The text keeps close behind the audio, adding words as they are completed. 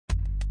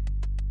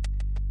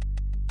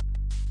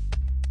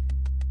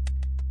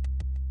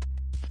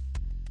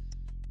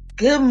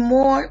Good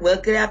morning. Well,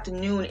 good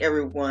afternoon,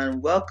 everyone.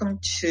 Welcome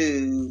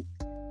to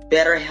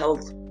Better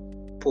Health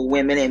for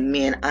Women and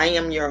Men. I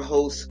am your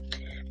host,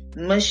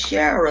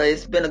 Mashara.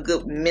 It's been a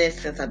good minute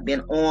since I've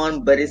been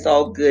on, but it's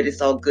all good. It's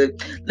all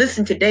good.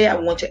 Listen, today I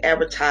want to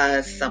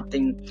advertise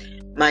something,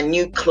 my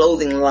new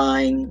clothing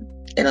line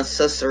and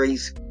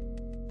accessories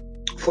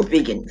for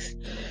vegans.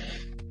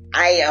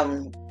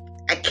 I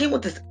came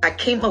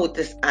up with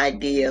this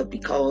idea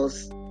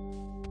because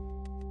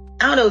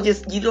I don't know,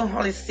 just you don't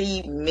hardly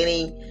see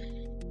many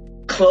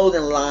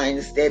clothing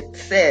lines that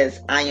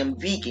says I am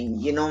vegan,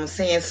 you know what I'm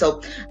saying?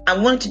 So I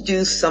wanted to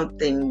do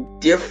something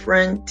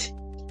different,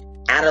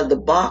 out of the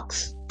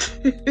box.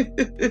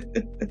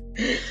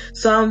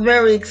 So I'm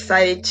very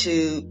excited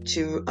to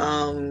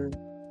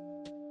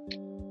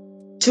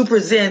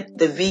present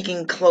the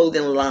vegan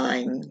clothing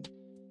line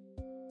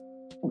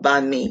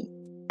by me.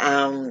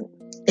 I'm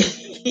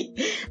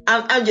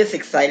just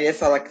excited.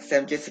 That's all I can say.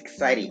 I'm just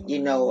excited.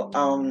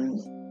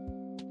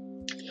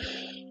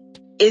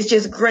 It's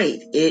just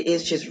great.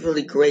 It's just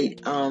really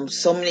great.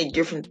 So many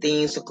different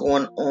things are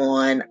going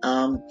on.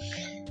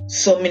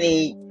 So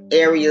many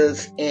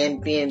areas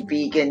in being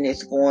vegan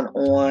is going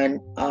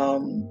on.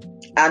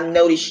 I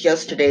noticed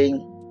yesterday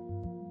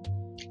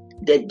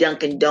that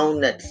Dunkin'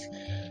 Donuts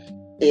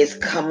is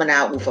coming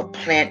out with a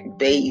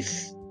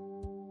plant-based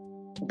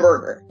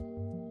burger.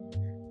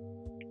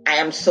 I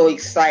am so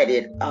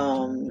excited.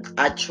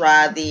 I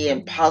tried the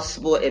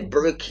Impossible at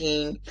Burger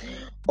King.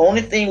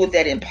 Only thing with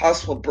that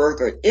Impossible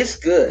burger, it's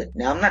good.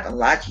 Now, I'm not gonna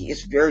lie to you,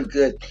 it's very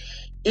good.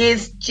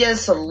 It's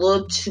just a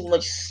little too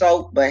much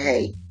salt, but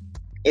hey,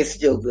 it's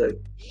still good.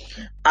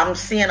 I'm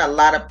seeing a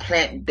lot of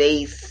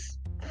plant-based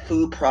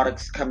food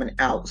products coming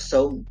out.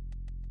 So,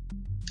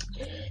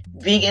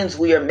 vegans,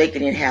 we are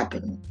making it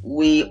happen.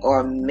 We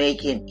are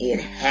making it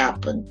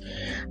happen.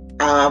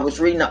 I was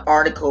reading an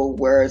article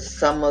where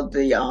some of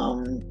the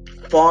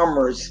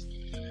farmers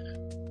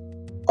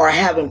are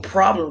having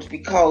problems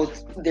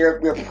because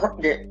their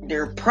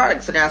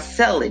products are now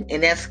selling,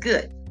 and that's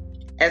good.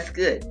 That's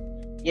good.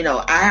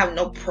 I have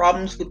no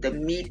problems with the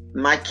meat.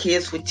 My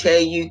kids would tell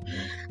you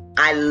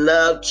I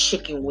love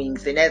chicken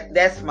wings, and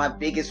that's my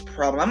biggest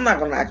problem. I'm not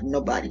gonna lie to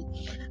nobody,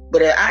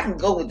 but I can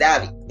go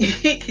without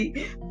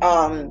it.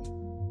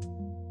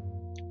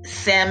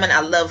 Salmon, I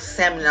love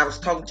salmon. I was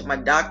talking to my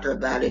doctor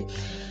about it,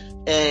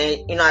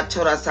 and I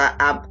told her,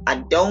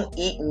 I don't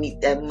eat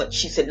meat that much.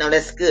 She said, no,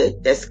 that's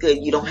good. That's good.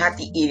 You don't have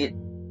to eat it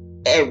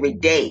every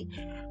day,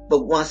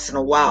 but once in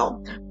a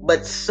while.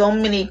 But so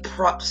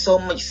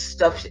much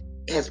stuff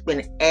has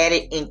been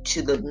added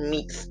into the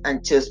meats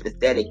until it's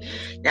pathetic.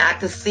 Now I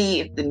could see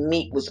if the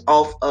meat was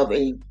off of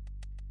a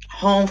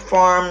home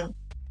farm.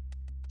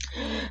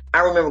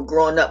 I remember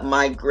growing up,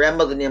 my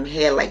grandmother and them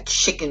had like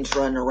chickens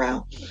running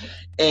around,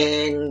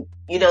 and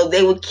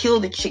they would kill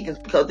the chickens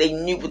because they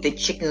knew what the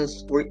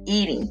chickens were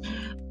eating.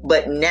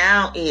 But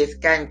now it has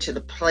gotten to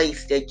the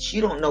place that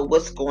you don't know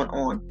what's going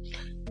on.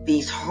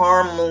 These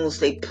hormones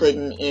they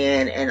putting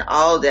in and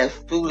all that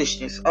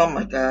foolishness. Oh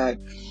my God.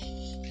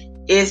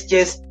 It's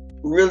just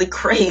really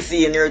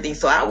crazy and everything.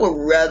 So I would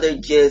rather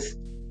just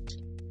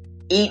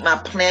eat my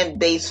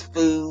plant-based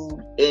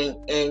food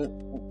and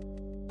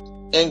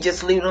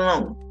just leave it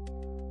alone.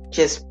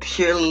 Just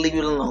purely leave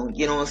it alone.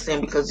 You know what I'm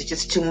saying? Because it's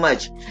just too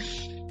much.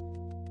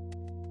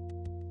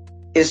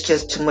 It's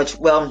just too much.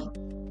 Well,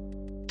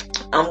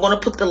 I'm going to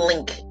put the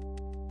link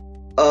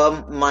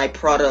of my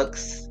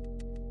products,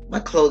 my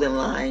clothing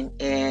line,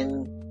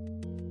 and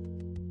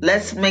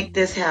let's make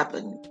this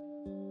happen.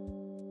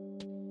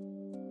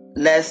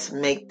 Let's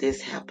make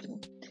this happen.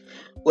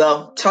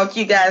 Well, talk to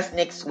you guys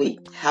next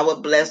week. Have a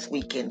blessed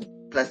weekend.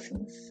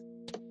 Blessings.